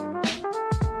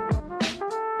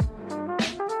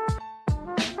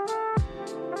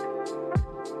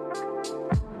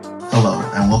Hello,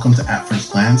 and welcome to At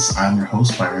First Glance. I'm your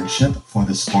host, Byron Ship, for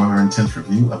the spoiler-intense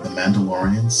review of The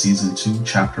Mandalorian Season 2,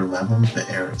 Chapter 11, The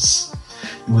Heiress.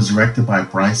 It was directed by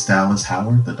Bryce Dallas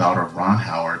Howard, the daughter of Ron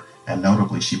Howard, and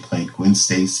notably she played Gwen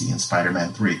Stacy in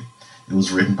Spider-Man 3. It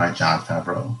was written by Jon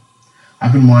Favreau.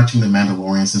 I've been watching The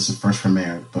Mandalorian since it first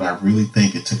premiered, but I really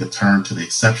think it took a turn to the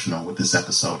exceptional with this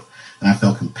episode, and I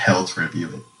felt compelled to review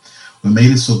it. What made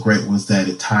it so great was that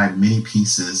it tied many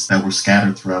pieces that were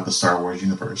scattered throughout the Star Wars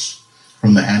universe.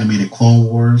 From the animated Clone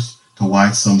Wars to why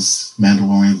some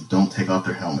Mandalorians don't take off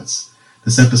their helmets.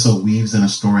 This episode weaves in a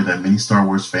story that many Star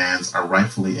Wars fans are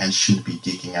rightfully and should be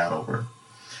geeking out over.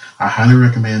 I highly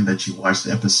recommend that you watch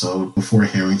the episode before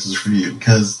hearing this review,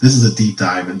 because this is a deep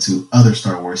dive into other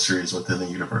Star Wars series within the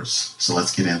universe. So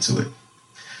let's get into it.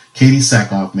 Katee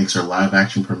Sackhoff makes her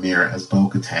live-action premiere as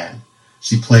Bo-Katan.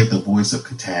 She played the voice of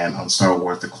Katan on Star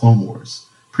Wars The Clone Wars.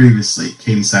 Previously,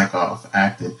 Katee Sackhoff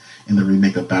acted in the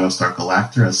remake of Battlestar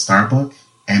Galactica as Starbuck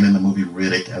and in the movie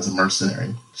Riddick as a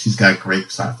mercenary. She's got great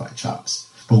sci-fi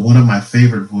chops. But one of my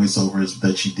favorite voiceovers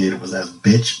that she did was as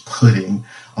Bitch Pudding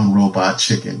on Robot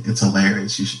Chicken. It's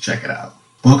hilarious. You should check it out.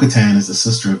 Bo-Katan is the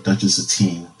sister of Duchess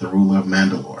Satine, the ruler of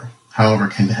Mandalore. However,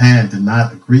 Katan did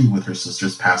not agree with her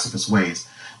sister's pacifist ways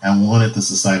and wanted the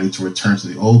society to return to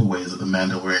the old ways of the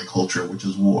Mandalorian culture, which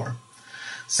is war.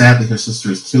 Sadly, her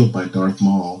sister is killed by Darth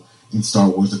Maul in Star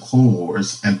Wars The Clone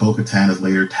Wars, and Bo-Katan is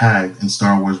later tagged in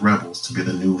Star Wars Rebels to be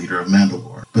the new leader of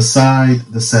Mandalore. Beside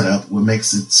the setup, what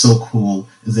makes it so cool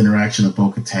is the interaction of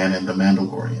Bo-Katan and the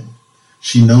Mandalorian.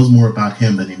 She knows more about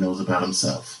him than he knows about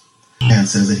himself, and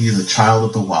says that he is a child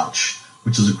of the Watch,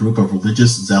 which is a group of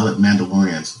religious zealot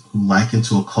Mandalorians who liken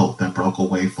to a cult that broke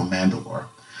away from Mandalore.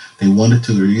 They wanted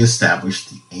to reestablish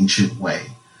the ancient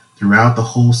way. Throughout the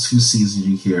whole 2 seasons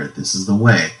you hear, "This is the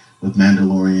way," with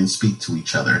Mandalorians speak to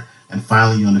each other, and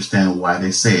finally you understand why they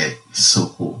say it. It's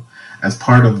so cool. As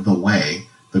part of the way,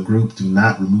 the group do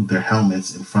not remove their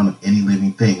helmets in front of any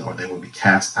living thing or they will be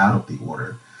cast out of the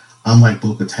order. Unlike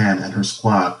Bo-Katan and her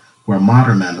squad, who are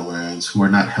modern Mandalorians who are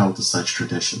not held to such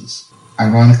traditions.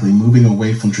 Ironically, moving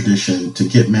away from tradition to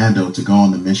get Mando to go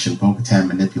on the mission, Bo-Katan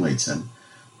manipulates him.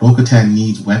 Bo-Katan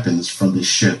needs weapons from the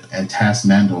ship and tasks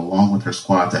Mando along with her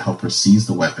squad to help her seize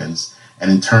the weapons, and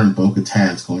in turn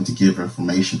Bo-Katan is going to give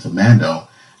information to Mando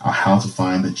on how to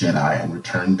find the Jedi and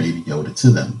return Baby Yoda to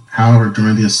them. However,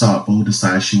 during the assault, Bo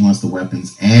decides she wants the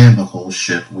weapons and the whole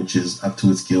ship, which is up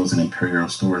to its gills in Imperial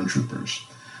stormtroopers.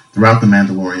 Throughout The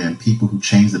Mandalorian, people who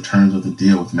change the terms of the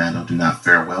deal with Mando do not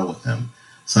fare well with him.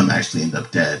 Some actually end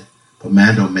up dead. But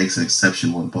Mando makes an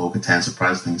exception when Bo-Katan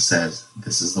surprisingly says,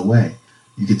 "This is the way."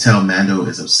 You can tell Mando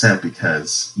is upset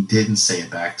because he didn't say it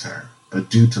back to her. But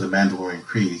due to the Mandalorian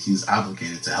creed, he's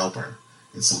obligated to help her.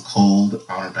 It's some cold,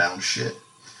 honor-bound shit.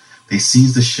 They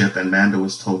seize the ship and Mando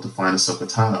is told to find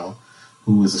Ahsoka Tano,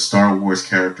 who is a Star Wars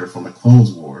character from the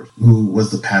Clone Wars, who was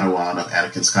the Padawan of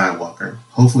Anakin Skywalker.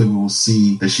 Hopefully we will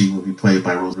see that she will be played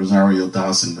by Rosario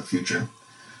Dawson in the future.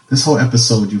 This whole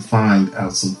episode you find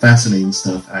out some fascinating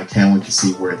stuff and I can't wait to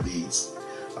see where it leads.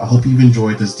 I hope you've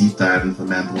enjoyed this deep dive into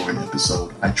the Mandalorian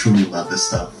episode. I truly love this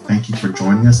stuff. Thank you for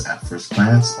joining us at First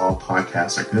Glance. All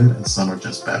podcasts are good and some are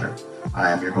just better.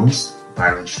 I am your host,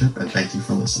 Byron Ship, and thank you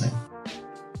for listening.